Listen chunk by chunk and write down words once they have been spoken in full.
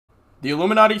The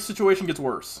Illuminati situation gets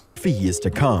worse. For years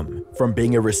to come, from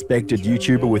being a respected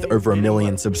YouTuber with over 1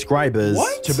 million subscribers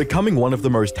to becoming one of the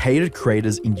most hated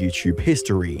creators in YouTube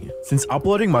history. Since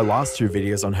uploading my last 2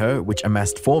 videos on her, which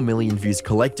amassed 4 million views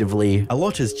collectively, a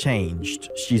lot has changed.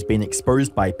 She's been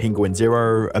exposed by Penguin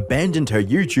Zero, abandoned her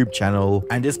YouTube channel,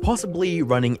 and is possibly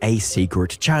running a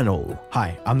secret channel.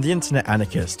 Hi, I'm the Internet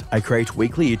Anarchist. I create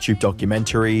weekly YouTube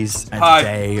documentaries, and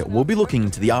today we'll be looking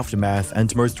into the aftermath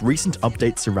and most recent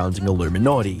updates surrounding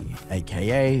Illuminaughtii,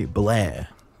 aka Blair.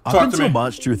 Up until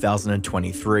March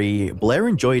 2023, Blair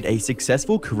enjoyed a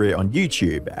successful career on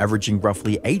YouTube, averaging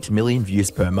roughly 8 million views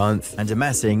per month and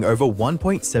amassing over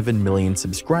 1.7 million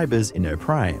subscribers in her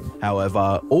prime.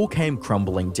 However, all came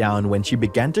crumbling down when she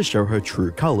began to show her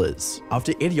true colors.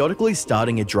 After idiotically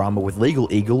starting a drama with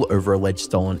Legal Eagle over alleged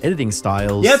stolen editing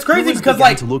styles, yeah, it's crazy because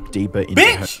like to look deeper into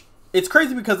her. It's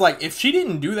crazy because like if she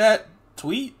didn't do that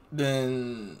tweet,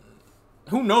 then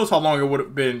who knows how long it would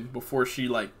have been before she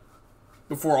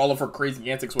before all of her crazy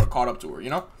antics would have caught up to her, you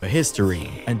know? Her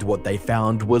history, and what they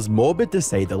found was morbid to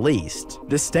say the least.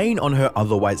 The stain on her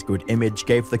otherwise good image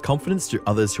gave the confidence to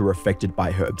others who were affected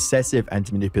by her obsessive and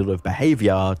manipulative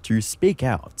behavior to speak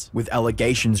out, with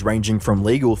allegations ranging from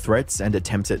legal threats and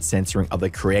attempts at censoring other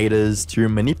creators to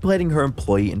manipulating her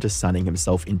employee into signing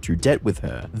himself into debt with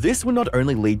her. This would not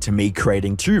only lead to me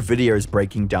creating 2 videos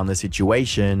breaking down the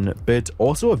situation, but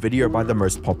also a video by the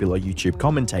most popular YouTube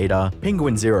commentator,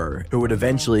 Penguin Zero, who would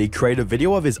eventually create a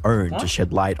video of his own to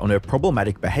shed light on her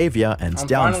problematic behavior and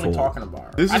downfall. Talking about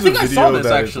her. This is a video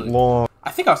that is long.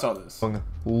 I think I saw this.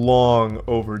 Long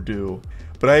overdue.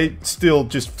 But I still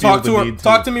just feel the need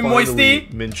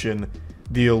to mention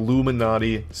the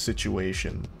Illuminati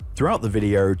situation. Throughout the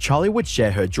video, Charlie would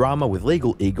share her drama with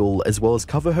Legal Eagle as well as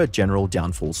cover her general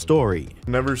downfall story.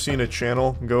 Never seen a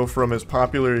channel go from as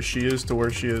popular as she is to where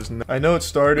she is now. I know it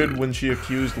started when she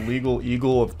accused Legal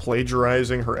Eagle of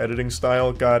plagiarizing her editing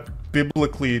style, got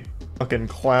biblically fucking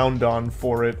clowned on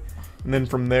for it, and then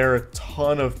from there a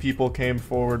ton of people came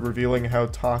forward revealing how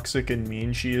toxic and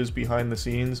mean she is behind the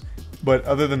scenes. But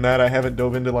other than that, I haven't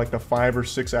dove into like the 5 or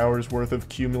 6 hours worth of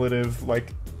cumulative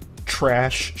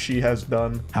trash she has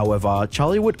done. However,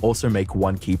 Charlie would also make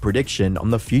one key prediction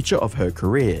on the future of her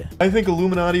career. I think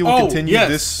Illuminati will continue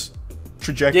this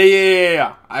trajectory.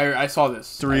 Yeah. I saw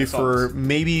this. For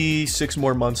maybe 6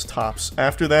 more months tops.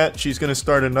 After that, she's going to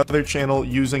start another channel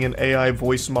using an AI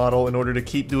voice model in order to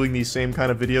keep doing these same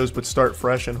kind of videos, but start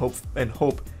fresh and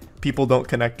hope people don't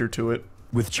connect her to it.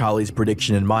 With Charlie's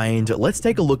prediction in mind, let's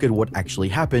take a look at what actually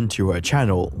happened to her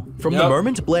channel. From the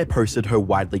moment Blair posted her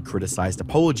widely criticized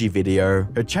apology video,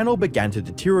 her channel began to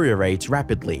deteriorate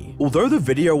rapidly. Although the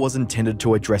video was intended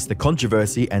to address the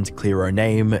controversy and clear her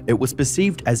name, it was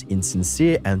perceived as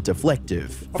insincere and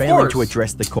deflective, failing to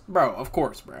address the of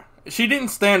course, bro. She didn't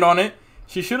stand on it.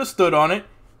 She should have stood on it,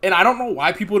 and I don't know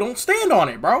why people don't stand on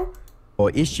it, bro. Or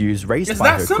issues raised by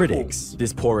her critics.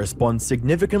 This poor response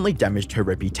significantly damaged her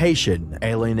reputation,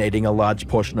 alienating a large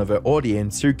portion of her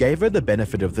audience who gave her the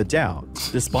benefit of the doubt.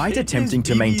 Despite attempting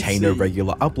to maintain a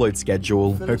regular upload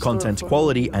schedule, her content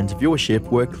quality and viewership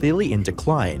were clearly in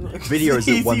decline. Videos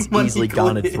that once easily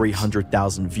garnered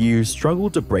 300,000 views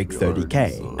struggled to break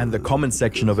 30k, and the comment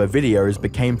section of her videos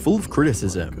became full of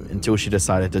criticism until she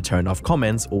decided to turn off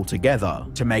comments altogether.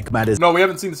 To make matters we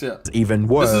haven't seen this yet. Even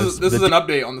worse, this is an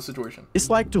update on the situation.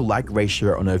 Dislike to like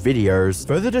ratio on her videos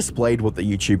further displayed what the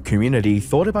YouTube community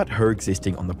thought about her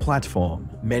existing on the platform.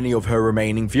 Many of her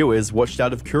remaining viewers watched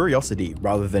out of curiosity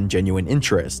rather than genuine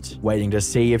interest, waiting to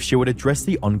see if she would address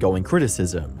the ongoing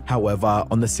criticism. However,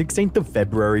 on the 16th of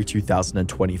February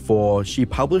 2024, she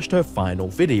published her final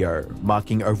video,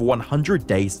 marking over 100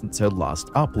 days since her last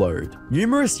upload.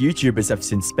 Numerous YouTubers have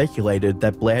since speculated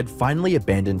that Blair had finally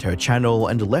abandoned her channel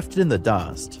and left it in the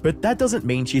dust, but that doesn't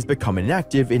mean she's become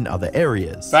inactive in other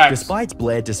areas. Despite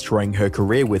Blair destroying her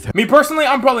career with her— Me personally,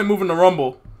 I'm probably moving to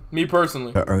Rumble. Me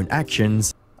personally. Her own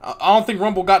actions. I don't think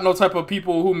Rumble got no type of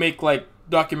people who make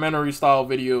documentary style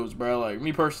videos, bro. Like,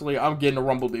 me personally, I'm getting a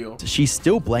Rumble deal. She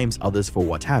still blames others for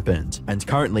what happened, and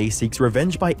currently seeks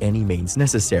revenge by any means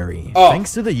necessary.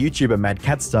 Thanks to the YouTuber Mad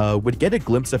Catstar would get a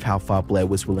glimpse of how far Blair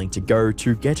was willing to go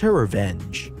to get her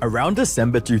revenge. Around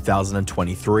December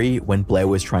 2023, when Blair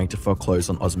was trying to foreclose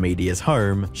on Ozmedia's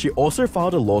home, she also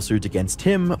filed a lawsuit against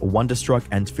him, Wonderstruck,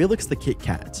 and Felix the Kit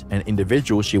Kat, an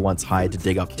individual she once hired to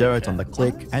dig up dirt on the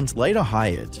clique and later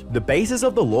hired. The basis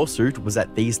of the lawsuit was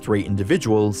that these 3 individuals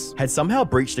individuals had somehow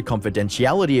breached a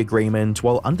confidentiality agreement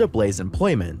while under Blair's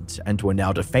employment and were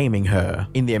now defaming her.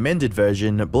 In the amended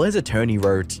version, Blair's attorney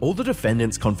wrote, "All the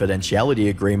defendants' confidentiality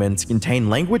agreements contain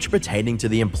language pertaining to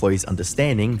the employee's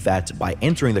understanding that, by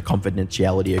entering the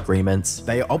confidentiality agreements,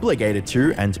 they are obligated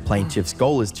to, and plaintiff's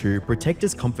goal is to, protect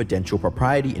as confidential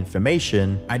propriety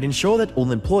information and ensure that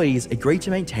all employees agree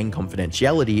to maintain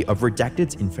confidentiality of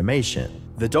redacted information."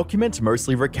 The document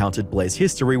mostly recounted Blair's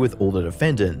history with all the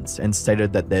defendants and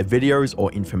stated that their videos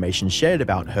or information shared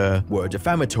about her were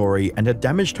defamatory and had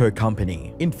damaged her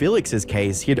company. In Felix's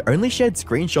case, he had only shared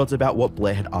screenshots about what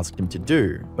Blair had asked him to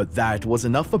do, but that was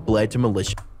enough for Blair to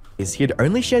maliciously. He had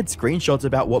only shared screenshots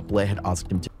about what Blair had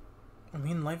asked him to. I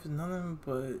mean, life is nothing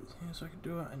but, so I can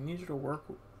do it. I need you to work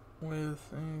with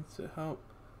things to help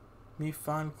me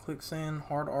find click saying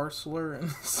hard R slur and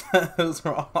says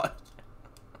raw.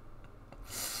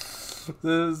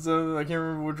 This, I can't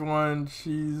remember which one.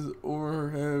 She's over her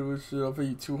head with shit. I'll pay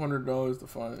you $200 to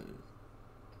find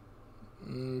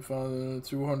it. Finding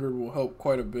 200 will help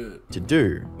quite a bit. To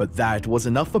do, but that was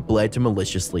enough for Blair to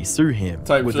maliciously sue him.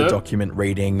 With the document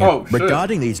reading,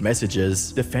 regarding these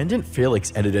messages, defendant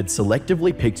Felix edited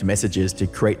selectively picked messages to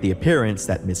create the appearance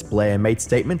that Miss Blair made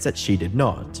statements that she did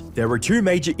not. There were two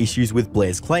major issues with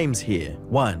Blair's claims here.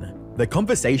 One, the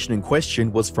conversation in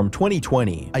question was from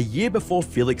 2020, a year before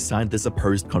Felix signed the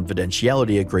supposed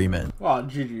confidentiality agreement. Wow,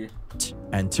 GG.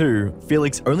 And two,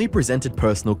 Felix only presented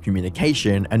personal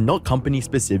communication and not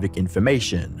company-specific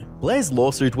information. Blair's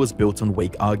lawsuit was built on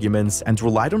weak arguments and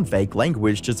relied on vague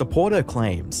language to support her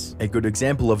claims. A good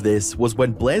example of this was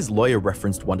when Blair's lawyer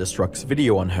referenced Wonderstruck's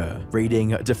video on her,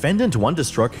 reading, "Defendant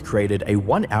Wonderstruck created a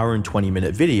 1 hour and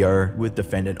 20-minute video with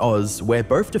defendant Oz where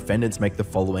both defendants make the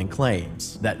following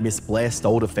claims: that Miss Blair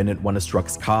stole defendant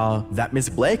Wonderstruck's car, that Miss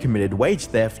Blair committed wage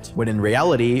theft, when in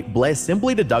reality, Blair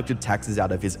simply deducted taxes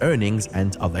out of his earnings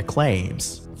and other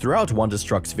claims." Throughout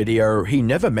Wonderstruck's video, he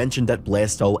never mentioned that Blair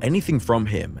stole anything from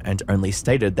him and only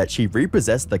stated that she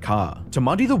repossessed the car. To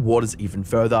muddy the waters even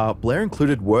further, Blair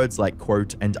included words like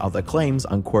quote and other claims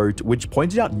unquote, which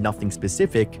pointed out nothing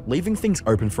specific, leaving things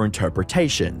open for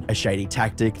interpretation, a shady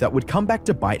tactic that would come back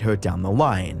to bite her down the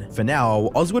line. For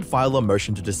now, Oz would file a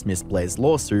motion to dismiss Blair's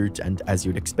lawsuit, and as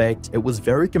you'd expect, it was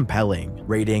very compelling,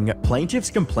 reading,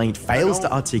 "Plaintiff's complaint fails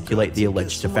to articulate the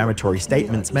alleged defamatory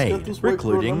statements made,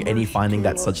 precluding any finding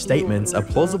that such statements are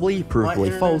plausibly,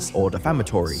 provably false or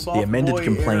defamatory. The amended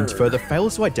complaint further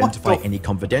fails to identify any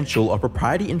confidential or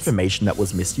proprietary information that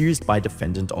was misused by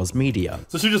defendant Oz Media."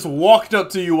 So she just walked up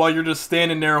to you while you're just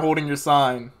standing there holding your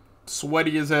sign.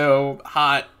 Sweaty as hell,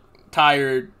 hot,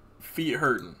 tired, feet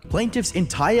hurting. Plaintiff's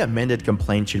entire amended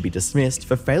complaint should be dismissed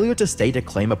for failure to state a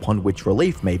claim upon which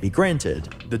relief may be granted.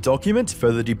 The document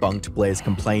further debunked Blair's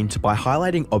complaint by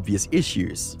highlighting obvious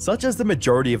issues, such as the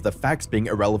majority of the facts being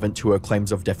irrelevant to her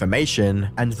claims of defamation,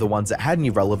 and the ones that had any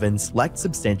relevance lacked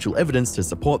substantial evidence to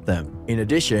support them. In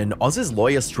addition, Oz's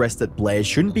lawyer stressed that Blair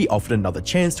shouldn't be offered another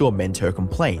chance to amend her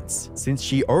complaints, since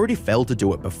she already failed to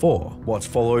do it before. What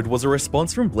followed was a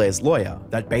response from Blair's lawyer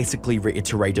that basically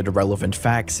reiterated irrelevant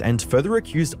facts and further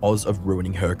accused Oz of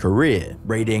ruining her career,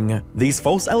 reading, "These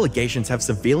false allegations have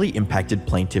severely impacted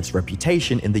plaintiff's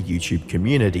reputation in the YouTube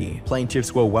community.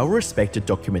 Plaintiffs were well-respected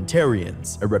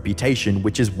documentarians, a reputation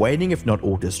which is waning if not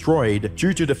all destroyed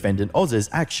due to defendant Oz's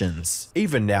actions.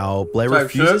 Even now, Blair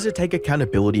refuses to take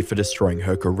accountability for destroying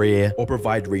her career or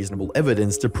provide reasonable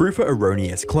evidence to prove her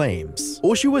erroneous claims.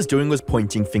 All she was doing was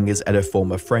pointing fingers at her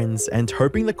former friends and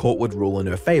hoping the court would rule in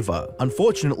her favor.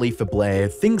 Unfortunately for Blair,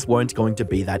 things weren't going to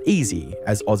be that easy,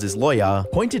 as Oz's lawyer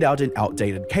pointed out an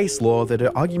outdated case law that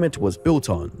her argument was built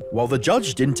on. While the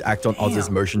judge didn't act on Oz's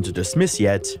motion to dismiss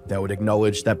yet, they would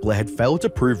acknowledge that Blair had failed to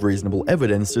prove reasonable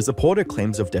evidence to support her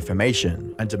claims of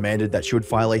defamation, and demanded that she would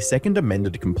file a second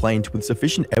amended complaint with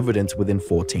sufficient evidence within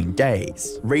 14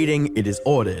 days. Reading, it is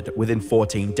ordered, within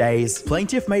 14 days,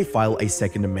 plaintiff may file a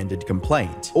second amended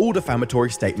complaint. All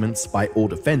defamatory statements by all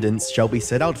defendants shall be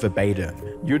set out verbatim.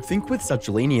 You'd think with such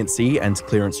leniency and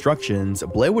clear instructions,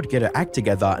 Blair would get her act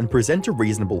together and present a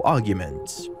reasonable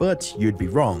argument. But you'd be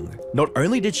wrong. Not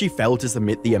only did she fail to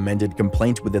submit the amended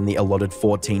complaint within the allotted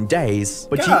 14 days,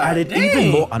 but she added even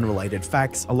more unrelated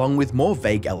facts along with more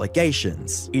vague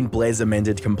allegations. In Blair's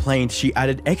amended complaint, she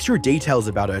added extra details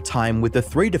about her time with the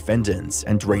three defendants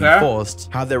and reinforced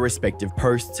how their respective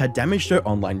posts had damaged her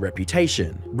online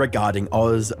reputation. Regarding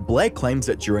Oz, Blair claims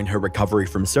that during her recovery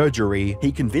from surgery,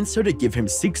 he convinced her to give him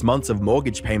 6 months of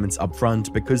mortgage payments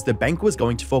upfront because the bank was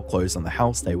going to to foreclose on the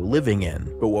house they were living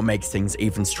in. But what makes things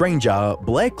even stranger,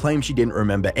 Blair claimed she didn't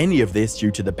remember any of this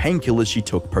due to the painkillers she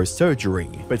took post-surgery,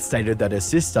 but stated that her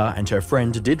sister and her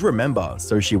friend did remember,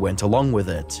 so she went along with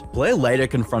it. Blair later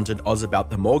confronted Oz about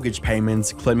the mortgage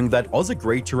payments, claiming that Oz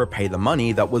agreed to repay the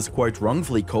money that was quote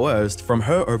wrongfully coerced from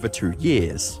her over 2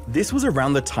 years. This was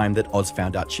around the time that Oz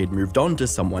found out she'd moved on to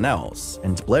someone else,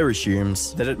 and Blair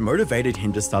assumes that it motivated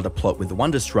him to start a plot with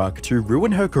Wonderstruck to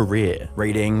ruin her career.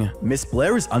 Reading, Miss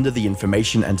Blair is under the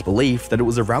information and belief that it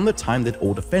was around the time that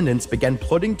all defendants began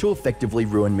plotting to effectively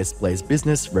ruin Miss Blair's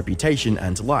business, reputation,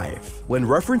 and life. When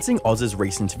referencing Oz's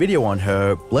recent video on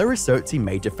her, Blair asserts he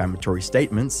made defamatory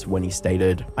statements when he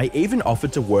stated, "I even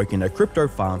offered to work in a crypto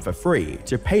farm for free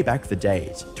to pay back the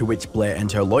debt," to which Blair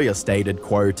and her lawyer stated,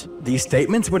 quote, "These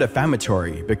statements were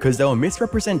defamatory because they were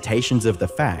misrepresentations of the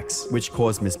facts, which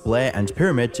caused Miss Blair and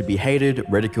Pyramid to be hated,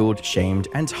 ridiculed, shamed,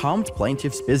 and harmed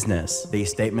plaintiff's business. These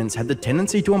statements had the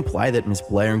tendency to imply that Miss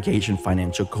Blair engaged in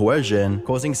financial coercion,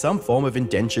 causing some form of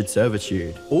indentured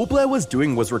servitude." All Blair was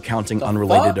doing was recounting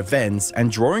unrelated events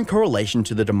and drawing correlation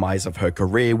to the demise of her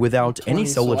career without any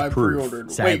solid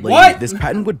proof. Sadly, this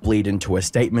pattern would bleed into her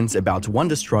statements about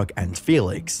Wonderstruck and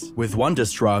Felix. With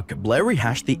Wonderstruck, Blair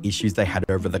rehashed the issues they had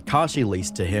over the car she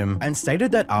leased to him and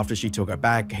stated that after she took it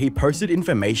back, he posted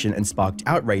information and sparked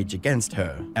outrage against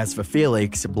her. As for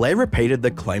Felix, Blair repeated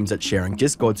the claims that sharing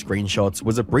Discord screenshots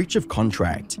was a breach of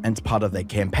contract and part of their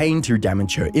campaign to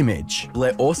damage her image.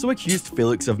 Blair also accused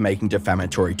Felix of making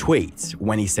defamatory tweets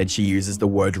when he said she uses the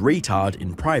word retard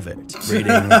in private.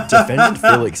 Reading, defendant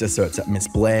Felix asserts that Miss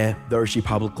Blair, though she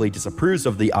publicly disapproves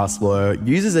of the slur,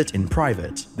 uses it in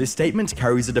private. This statement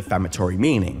carries a defamatory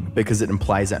meaning because it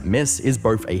implies that Miss is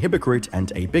both a hypocrite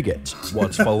and a bigot.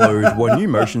 What followed were new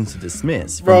motions to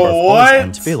dismiss from both Oz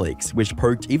and Felix, which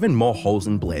poked even more holes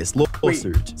in Blair's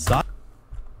lawsuit.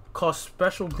 Cost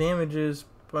special damages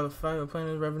by the fact that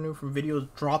plaintiff's revenue from videos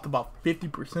dropped about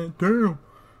 50%. Damn.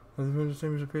 From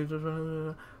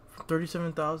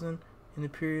 37,000 in the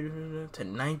period to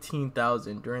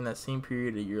 19,000 during that same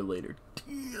period a year later.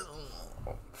 Damn.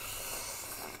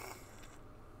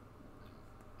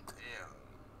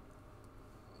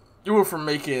 You were from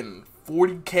making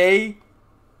 40K,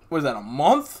 what is that, a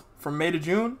month from May to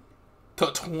June, to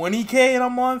 20K in a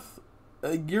month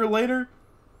a year later?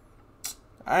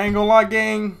 I ain't gonna lie,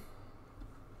 gang.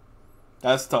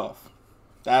 That's tough.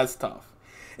 That's tough.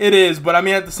 It is, but I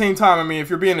mean, at the same time, I mean, if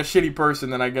you're being a shitty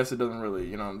person, then I guess it doesn't really,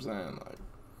 you know what I'm saying? Like,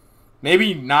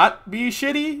 maybe not be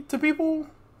shitty to people?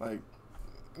 Like,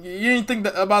 you didn't think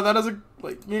about that as a,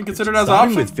 like, you didn't consider that as an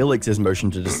option? Starting with Felix's motion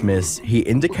to dismiss, he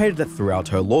indicated that throughout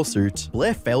her lawsuit,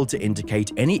 Blair failed to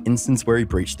indicate any instance where he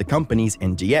breached the company's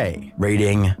NDA.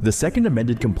 Reading, the second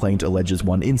amended complaint alleges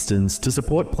one instance to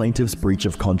support plaintiff's breach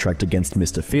of contract against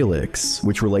Mr. Felix,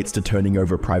 which relates to turning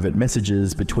over private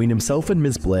messages between himself and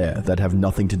Ms. Blair that have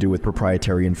nothing to do with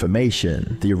proprietary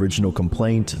information. The original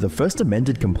complaint, the first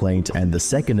amended complaint, and the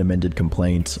second amended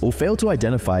complaint all fail to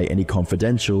identify any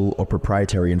confidential or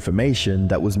proprietary information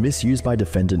that was misused by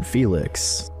defendant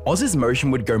Felix. Oz's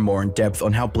motion would go more in depth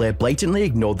on how Blair blatantly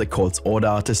ignored the court's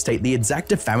order to state the exact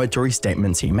defamatory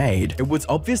statements he made. It was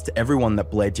obvious to everyone that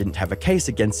Blair didn't have a case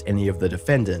against any of the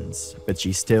defendants, but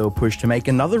she still pushed to make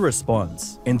another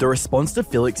response. In the response to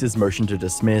Felix's motion to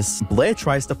dismiss, Blair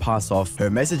tries to pass off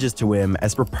her messages to him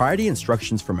as proprietary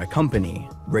instructions from her company.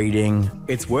 Reading,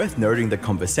 it's worth noting the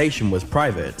conversation was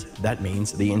private. That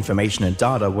means the information and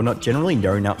data were not generally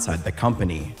known outside the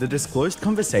company. The disclosed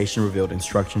conversation revealed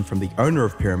instruction from the owner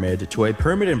of Pyramid to a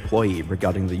Pyramid employee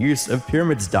regarding the use of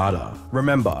Pyramid's data.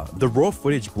 Remember, the raw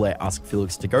footage Blair asked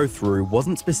Felix to go through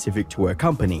wasn't specific to her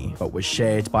company, but was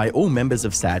shared by all members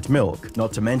of Sad Milk,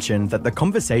 not to mention that the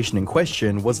conversation in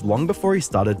question was long before he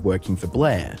started working for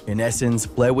Blair. In essence,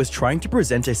 Blair was trying to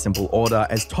present a simple order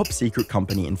as top secret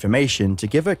company information to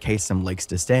give her case some legs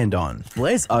to stand on.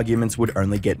 Blair's arguments would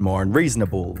only get more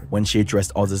unreasonable when she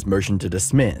addressed Oz's motion to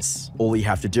dismiss. All you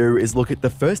have to do is look at the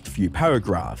first few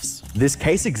paragraphs. This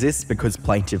case exists because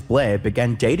plaintiff Blair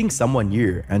began dating someone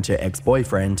new and her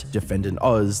ex-boyfriend, defendant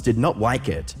Oz, did not like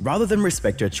it. Rather than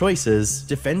respect her choices,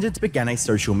 defendant began a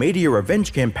social media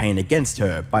revenge campaign against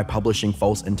her by publishing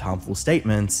false and harmful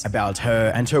statements about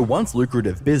her and her once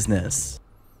lucrative business.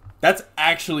 That's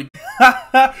actually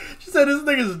she said this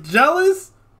nigga's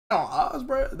jealous? Oh, Oz,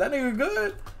 bro, that nigga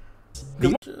good?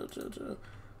 Chill.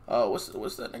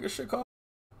 What's that nigga shit called?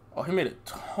 Oh, he made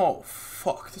it. Oh,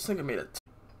 fuck. This nigga made it.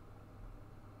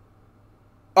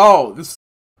 Oh, this.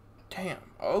 Damn.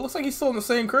 Oh, it looks like he's still in the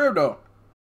same crib, though.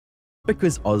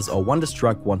 because Oz or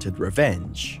Wonderstruck wanted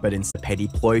revenge, but instead a petty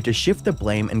ploy to shift the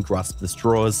blame and grasp the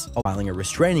straws, filing a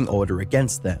restraining order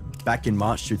against them. Back in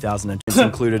March 2002, this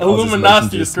included Oz's motion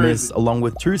to dismiss, along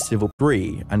with 2 civil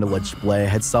free, and alleged Blair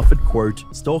had suffered, quote,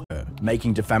 stalker,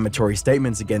 making defamatory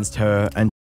statements against her, and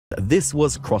this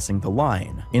was crossing the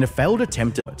line. In a failed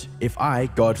attempt at, if I,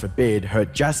 God forbid,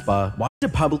 hurt Jasper, why to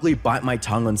publicly bite my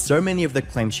tongue on so many of the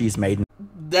claims she's made?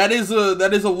 That is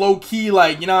a low-key,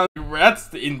 like, you know,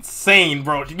 that's insane,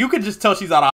 bro. You could just tell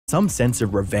she's out of some sense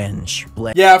of revenge.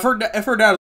 Yeah, if her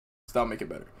dad, that'll make it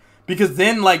better. Because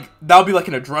then, like, that'll be like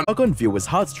an adrenaline. Tug on viewers'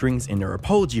 heartstrings in her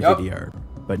apology video.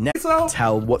 But next,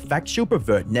 tell what facts she'll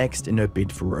pervert next in her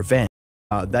bid for revenge.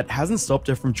 That hasn't stopped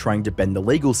her from trying to bend the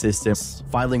legal system,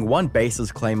 filing one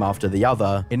baseless claim after the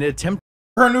other in an attempt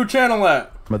her new channel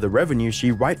at the revenue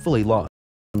she rightfully lost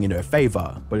in her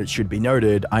favor. But it should be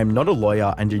noted, I am not a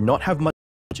lawyer and do not have much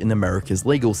in America's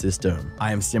legal system.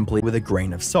 I am simply with a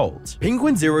grain of salt.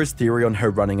 Penguin Zero's theory on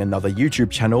her running another YouTube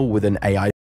channel with an AI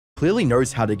clearly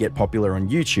knows how to get popular on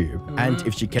YouTube, and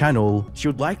if she can channel, she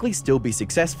would likely still be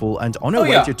successful and on her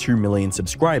way to 2 million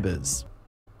subscribers.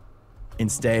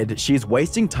 Instead, she is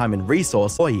wasting time and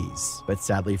resources, but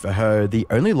sadly for her, the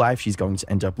only life she's going to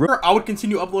end up I would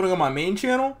continue uploading on my main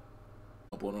channel,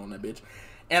 uploading on that bitch,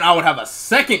 and I would have a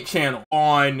second channel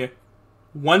on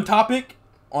one topic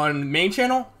on main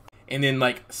channel, and then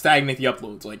like stagnate the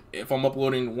uploads. Like if I'm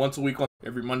uploading once a week, on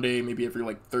every Monday, maybe every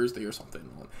like Thursday or something,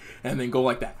 and then go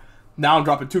like that. Now I'm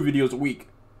dropping 2 videos a week,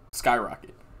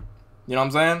 skyrocket. You know what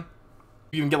I'm saying?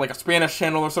 You can get like a Spanish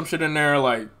channel or some shit in there,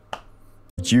 like.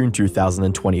 June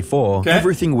 2024,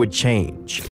 everything would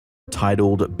change.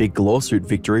 Titled Big Lawsuit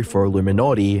Victory for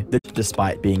Illuminaughtii,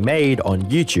 despite being made on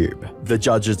YouTube. The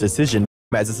judge's decision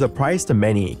as a surprise to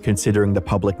many, considering the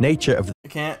public nature of the I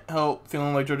can't help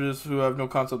feeling like judges who have no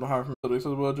concept of how from judges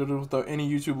without any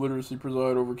YouTube literacy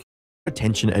preside over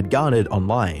attention it garnered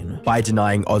online by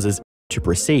denying Oz's to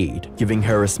proceed, giving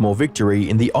her a small victory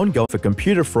in the ongoing for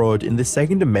computer fraud in the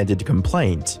second amended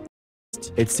complaint.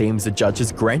 It seems the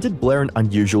judges granted Blair an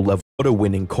unusual level to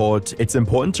win in court. It's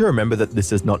important to remember that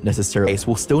this is not necessarily case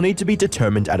will still need to be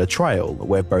determined at a trial,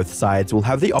 where both sides will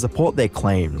have the support their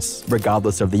claims.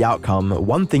 Regardless of the outcome,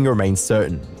 one thing remains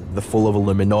certain. The fall of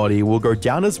Illuminaughtii will go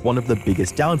down as one of the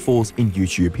biggest downfalls in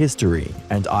YouTube history,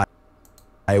 and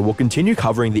I will continue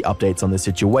covering the updates on the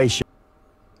situation.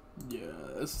 Yeah,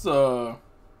 it's a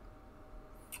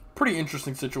pretty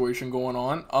interesting situation going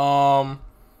on.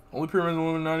 Only pyramids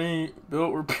Illuminati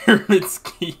built were pyramid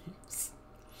schemes.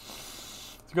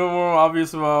 It's going more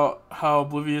obvious about how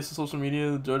oblivious to social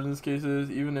media the judge in this case is.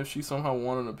 Even if she somehow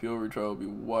won an appeal, retrial would be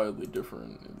wildly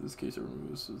different. In this case, it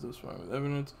removes this fine with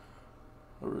evidence.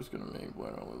 Whoever it's gonna make Blair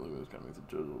it's gonna make the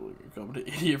judge look like a competent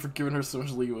idiot for giving her so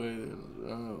much leeway.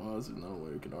 Honestly, no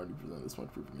lawyer can already present this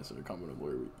much proof against her. A competent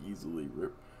lawyer would easily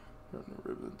rip her in the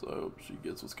ribbons. I hope she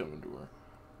gets what's coming to her.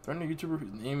 Threatening a YouTuber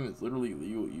whose name is literally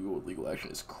legal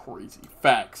action is crazy.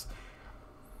 Facts.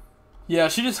 Yeah,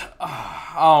 she just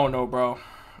I don't know, bro.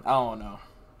 I don't know.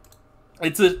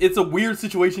 It's a weird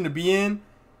situation to be in,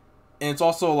 and it's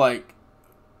also like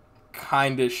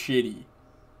kind of shitty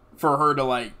for her to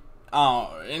like.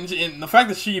 And the fact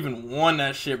that she even won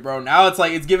that shit, bro. Now it's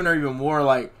like it's giving her even more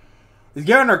like it's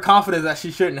giving her confidence that she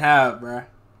shouldn't have, bro.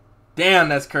 Damn,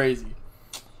 that's crazy.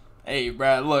 Hey,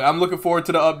 Brad, look, I'm looking forward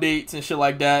to the updates and shit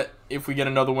like that. If we get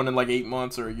another one in like 8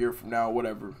 months or a year from now,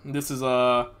 whatever. This is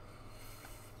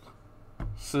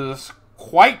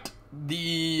quite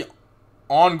the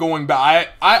ongoing I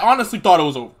honestly thought it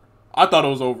was over. I thought it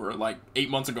was over like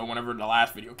 8 months ago whenever the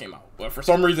last video came out. But for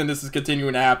some reason, this is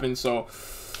continuing to happen, so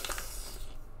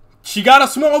she got a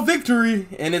small victory,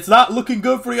 and it's not looking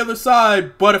good for the other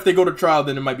side. But if they go to trial,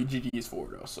 then it might be GG's for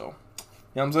her, though. So, you know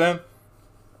what I'm saying?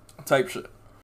 Type shit.